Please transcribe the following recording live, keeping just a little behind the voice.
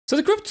So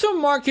the crypto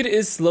market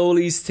is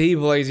slowly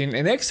stabilizing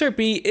and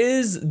XRP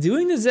is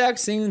doing the exact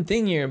same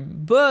thing here,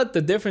 but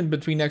the difference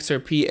between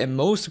XRP and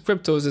most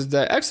cryptos is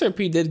that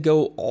XRP did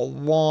go a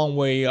long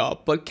way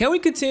up, but can we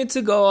continue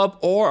to go up,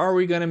 or are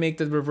we going to make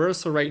the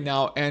reversal right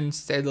now and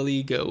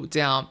steadily go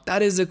down?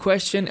 That is the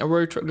question, and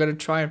we're going to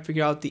try and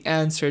figure out the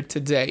answer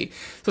today.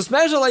 So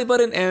smash the like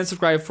button and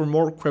subscribe for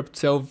more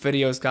crypto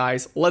videos,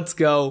 guys. Let's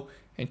go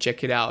and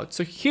check it out.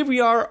 So here we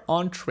are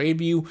on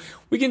TradeView.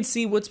 We can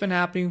see what's been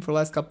happening for the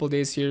last couple of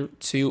days here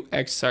to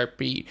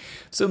XRP.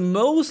 So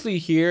mostly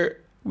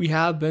here we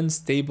have been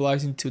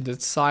stabilizing to the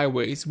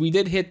sideways. We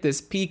did hit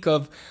this peak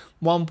of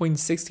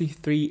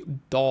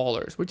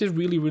 $1.63, which is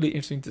really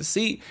interesting to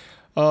see.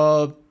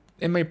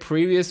 In my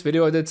previous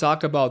video, I did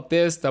talk about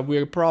this, that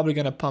we're probably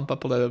going to pump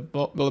up a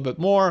little bit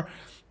more.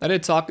 I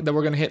did talk that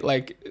we're going to hit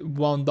like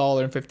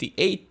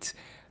 $1.58.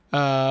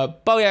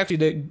 But we actually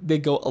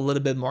did go a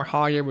little bit more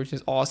higher, which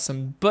is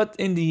awesome. But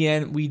in the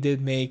end, we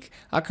did make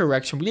a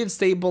correction. We did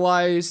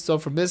stabilize. So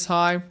from this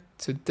high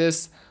to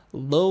this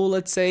low,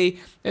 let's say,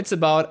 it's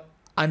about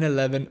an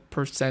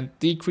 11%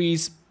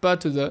 decrease. But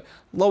to the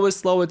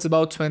lowest low, it's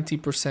about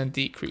 20%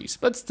 decrease.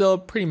 But still,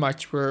 pretty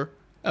much we're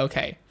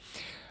okay.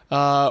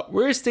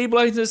 We're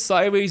stabilizing this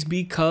sideways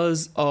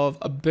because of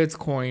a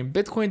Bitcoin.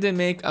 Bitcoin did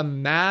make a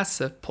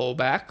massive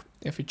pullback.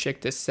 If you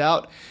check this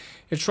out,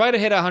 it tried to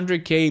hit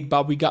 100K,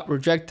 but we got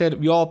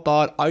rejected.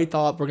 I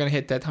thought we're gonna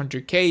hit that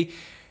 100K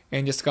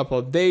in just a couple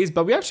of days,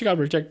 but we actually got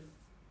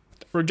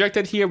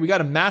rejected here. We got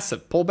a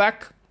massive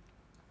pullback,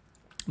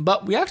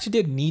 but we actually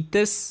did need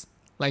this,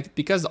 like,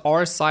 because the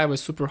RSI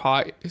was super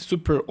high,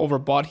 super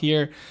overbought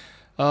here.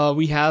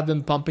 We have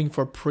been pumping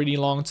for a pretty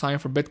long time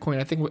for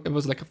Bitcoin. I think it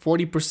was like a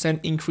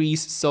 40%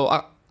 increase.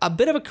 So a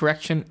bit of a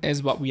correction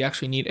is what we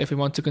actually need if we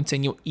want to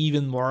continue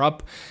even more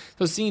up.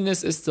 So seeing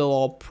this is still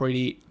all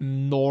pretty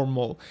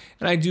normal.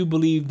 And I do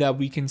believe that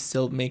we can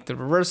still make the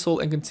reversal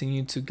and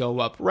continue to go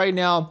up. Right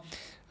now,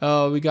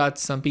 we got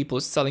some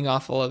people selling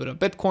off a little bit of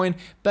Bitcoin,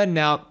 but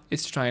now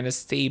it's trying to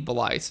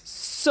stabilize.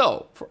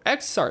 So for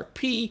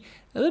XRP,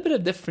 a little bit of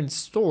a different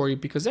story,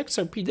 because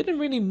XRP didn't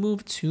really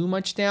move too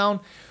much down.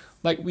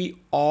 Like, we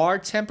are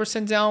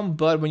 10% down,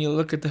 but when you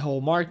look at the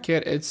whole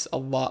market, it's a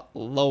lot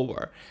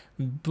lower.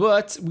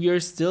 But we are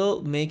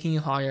still making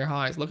higher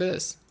highs. Look at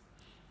this.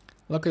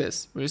 Look at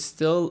this. We're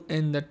still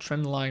in the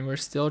trend line. We're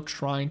still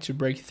trying to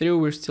break through.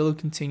 We're still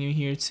continuing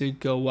here to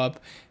go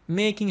up,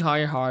 making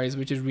higher highs,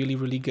 which is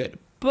really good.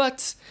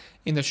 But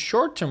in the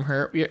short term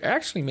here, we are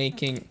actually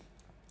making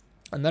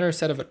another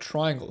set of a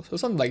triangle. So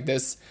something like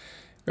this,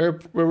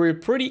 where we're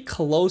pretty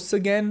close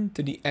again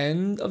to the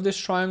end of this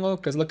triangle.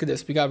 Because look at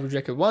this. We got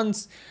rejected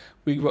once.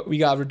 We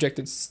got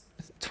rejected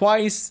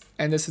twice.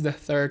 And this is the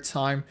third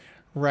time.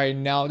 Right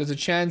now, there's a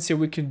chance here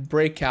we can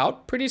break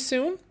out pretty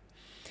soon,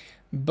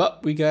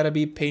 but we gotta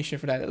be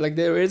patient for that. Like,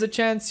 there is a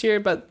chance here,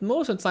 but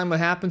most of the time what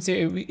happens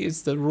here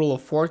is the rule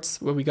of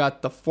fourths, where we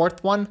got the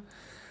fourth one.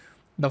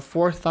 The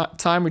fourth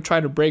time we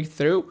try to break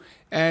through,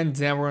 and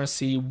then we're gonna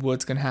see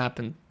what's gonna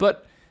happen.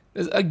 But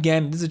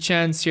again, there's a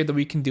chance here that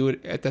we can do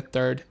it at the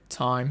third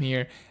time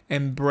here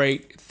and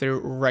break through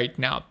right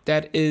now.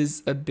 That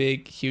is a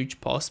big, huge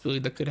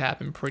possibility that could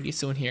happen pretty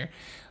soon here.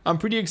 I'm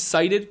pretty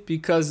excited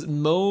because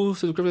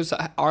most of the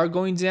cryptos are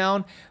going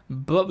down,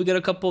 but we got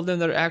a couple of them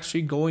that are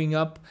actually going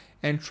up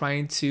and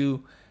trying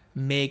to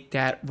make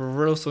that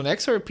reversal. And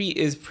XRP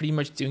is pretty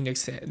much doing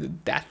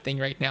that thing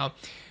right now.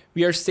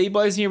 We are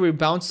stabilizing here. We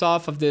bounced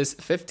off of this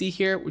 50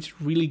 here, which is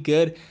really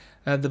good.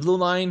 The blue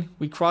line,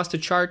 we crossed the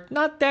chart.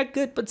 Not that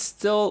good, but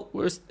still,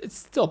 it's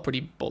still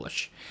pretty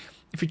bullish.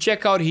 If you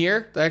check out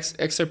here, the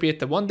XRP at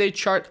the 1-day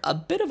chart, a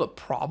bit of a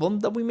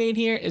problem that we made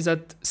here is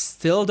that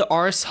still the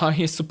RSI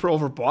is super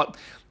overbought.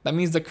 That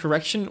means the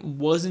correction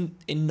wasn't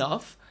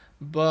enough,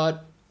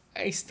 but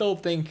I still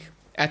think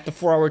at the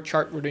 4-hour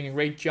chart, we're doing a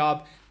great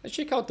job. Let's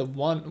check out the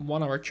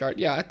one-hour chart.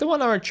 Yeah, at the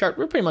 1-hour chart,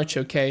 we're pretty much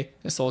okay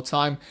this whole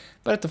time.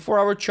 But at the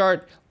 4-hour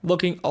chart,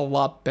 looking a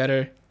lot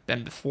better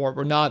than before.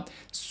 We're not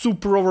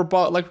super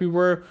overbought like we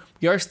were.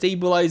 We are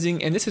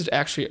stabilizing, and this is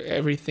actually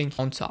everything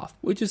on top,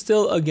 which is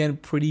still, again,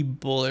 pretty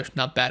bullish,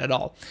 not bad at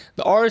all.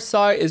 The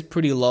RSI is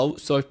pretty low,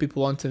 so if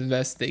people want to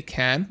invest, they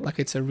can. Like,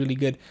 it's a really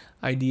good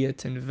idea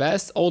to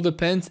invest. All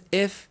depends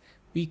if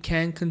we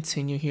can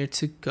continue here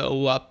to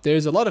go up.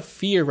 There's a lot of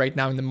fear right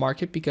now in the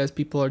market because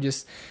people are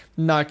just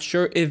not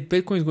sure if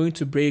Bitcoin is going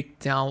to break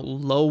down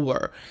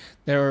lower.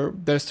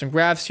 There's some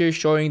graphs here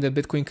showing that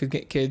Bitcoin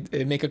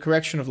could make a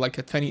correction of like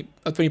a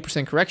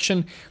 20%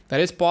 correction. That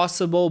is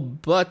possible,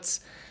 but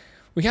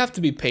we have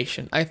to be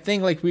patient. I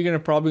think like we're gonna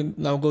probably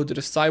now go to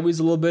the sideways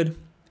a little bit,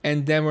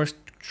 and then we're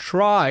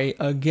try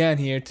again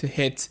here to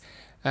hit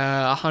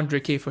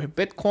 100K for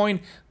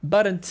Bitcoin.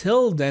 But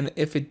until then,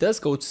 if it does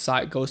go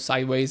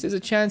sideways, there's a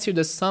chance here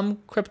that some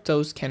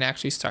cryptos can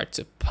actually start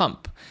to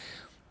pump.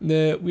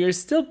 We are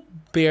still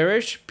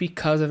bearish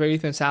because of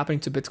everything that's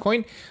happening to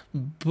Bitcoin,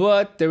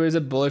 but there is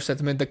a bullish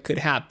sentiment that could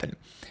happen.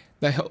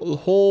 The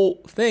whole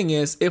thing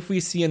is, if we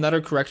see another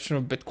correction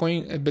of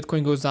Bitcoin,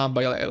 Bitcoin goes down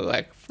by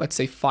like let's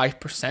say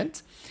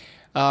 5%,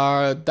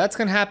 That's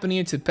gonna happen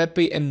here to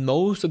Pepe and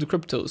most of the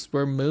cryptos,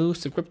 where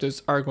most of the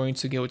cryptos are going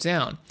to go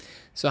down.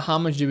 So how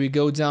much do we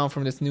go down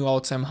from this new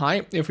all-time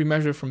high? If we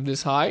measure from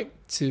this high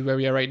to where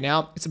we are right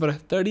now, it's about a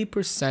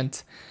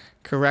 30%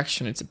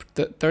 correction. It's a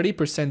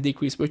 30%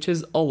 decrease, which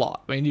is a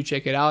lot. When you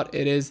check it out,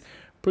 it is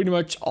pretty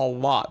much a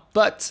lot.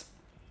 But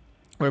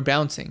we're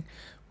bouncing.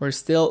 We're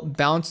still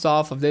bounced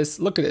off of this.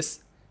 Look at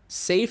this.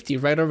 Safety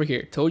right over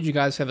here. Told you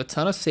guys we have a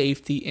ton of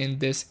safety in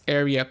this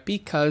area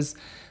because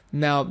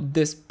now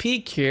this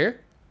peak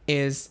here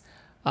is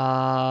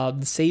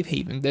the safe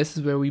haven. This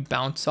is where we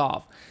bounce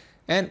off.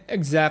 And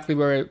exactly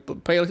where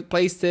I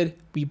placed it,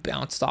 we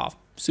bounced off.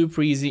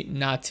 Super easy,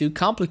 not too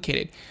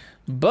complicated.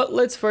 But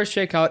let's first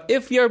check out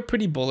if we are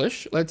pretty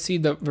bullish. Let's see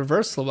the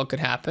reversal, what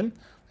could happen.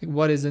 Like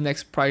what is the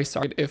next price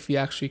target if we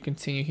actually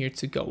continue here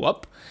to go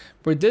up.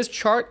 For this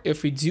chart,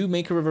 if we do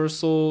make a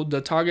reversal, the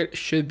target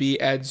should be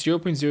at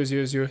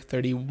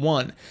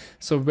 0.00031.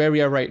 So where we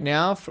are right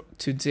now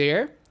to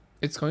there,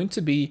 it's going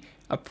to be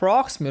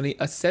approximately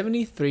a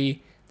 73 to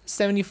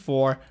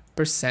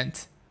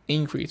 74%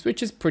 increase,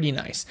 which is pretty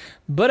nice.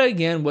 But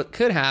again, what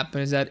could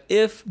happen is that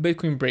if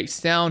Bitcoin breaks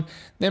down,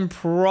 then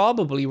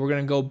probably we're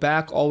going to go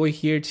back all the way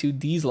here to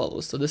these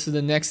levels. So this is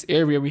the next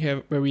area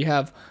where we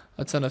have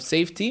a ton of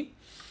safety.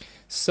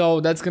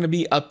 So that's going to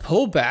be a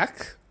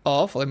pullback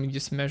of, let me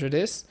just measure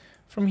this,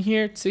 from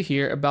here to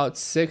here, about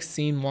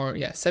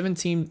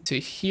 17 to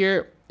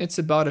here. It's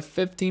about a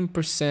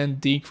 15%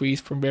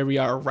 decrease from where we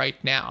are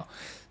right now.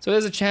 So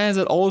there's a chance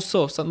that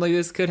also something like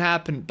this could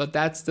happen, but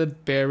that's the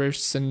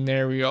bearish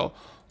scenario.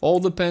 All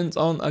depends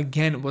on,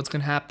 again, what's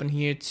going to happen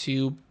here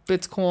to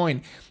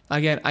Bitcoin.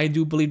 Again, I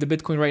do believe the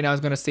Bitcoin right now is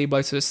going to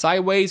stabilize to the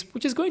sideways,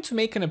 which is going to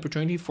make an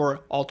opportunity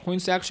for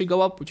altcoins to actually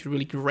go up, which is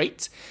really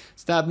great.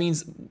 So that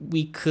means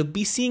we could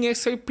be seeing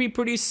XRP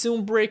pretty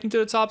soon breaking to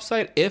the top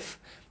side if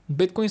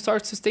Bitcoin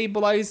starts to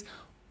stabilize,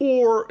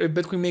 or if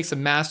Bitcoin makes a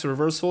massive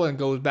reversal and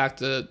goes back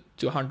to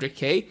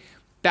 100K.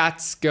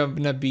 That's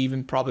going to be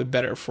even probably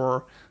better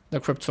for the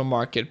crypto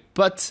market.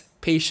 But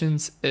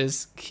patience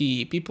is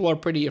key. People are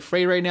pretty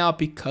afraid right now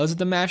because of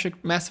the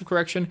massive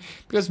correction,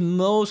 because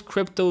most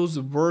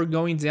cryptos were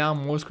going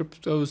down. Most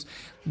cryptos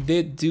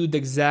did do the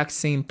exact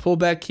same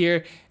pullback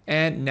here,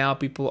 and now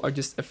people are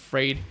just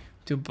afraid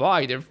to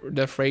buy.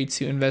 They're afraid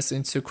to invest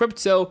into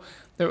crypto.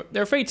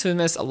 They're afraid to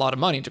invest a lot of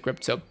money into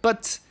crypto,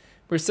 but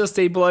we're still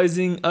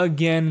stabilizing.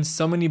 Again,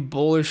 so many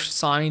bullish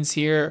signs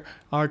here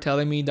are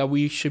telling me that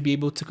we should be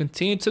able to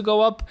continue to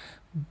go up.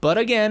 But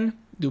again,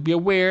 do be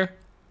aware,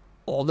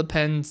 all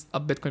depends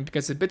on Bitcoin,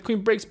 because if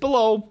Bitcoin breaks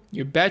below,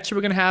 you betcha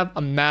we're going to have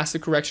a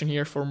massive correction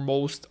here for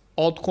most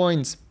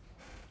altcoins.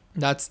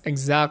 That's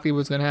exactly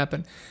what's going to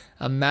happen.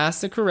 A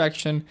massive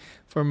correction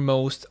for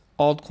most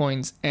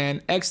altcoins,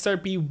 and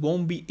XRP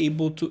won't be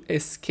able to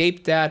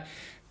escape that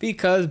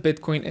because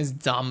Bitcoin is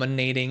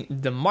dominating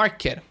the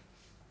market.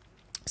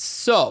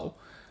 So,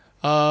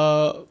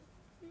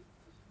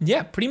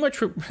 yeah, pretty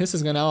much this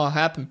is gonna all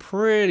happen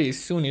pretty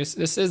soon.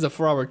 This is a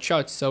 4-hour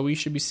chart, so we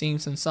should be seeing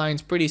some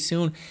signs pretty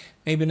soon.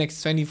 Maybe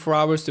next 24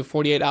 hours to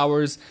 48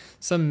 hours,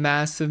 some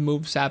massive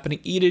moves happening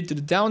either to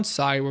the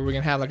downside, where we're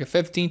gonna have like a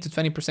 15 to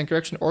 20%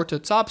 correction, or to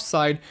the top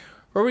side,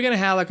 where we're gonna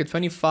have like a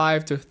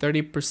 25 to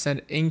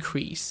 30%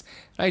 increase.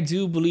 I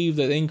do believe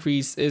that the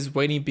increase is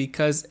waiting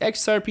because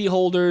XRP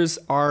holders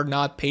are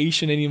not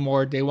patient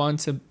anymore. They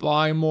want to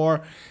buy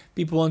more.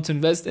 People want to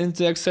invest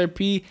into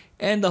XRP,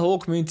 and the whole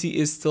community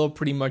is still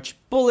pretty much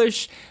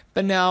bullish.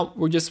 But now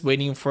we're just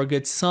waiting for a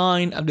good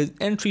sign, a good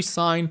entry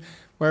sign,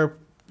 where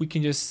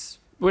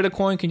the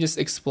coin can just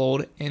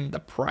explode in the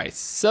price.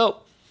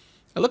 So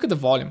look at the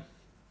volume.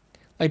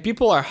 Like,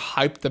 people are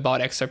hyped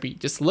about XRP.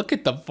 Just look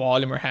at the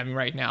volume we're having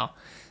right now.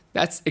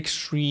 That's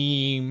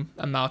extreme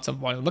amounts of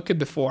volume. Look at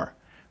before.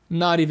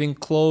 Not even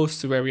close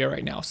to where we are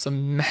right now.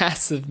 Some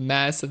massive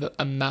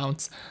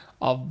amounts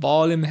of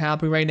volume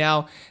happening right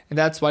now. And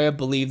that's why I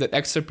believe that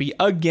XRP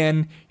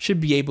again should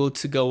be able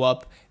to go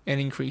up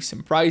and increase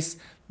in price.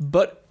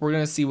 But we're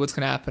going to see what's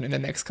going to happen in the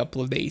next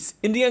couple of days.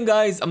 In the end,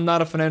 guys, I'm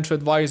not a financial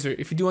advisor.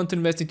 If you do want to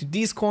invest into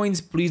these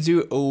coins, please do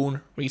your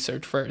own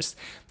research first.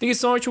 Thank you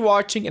so much for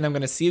watching, and I'm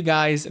going to see you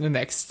guys in the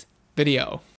next video.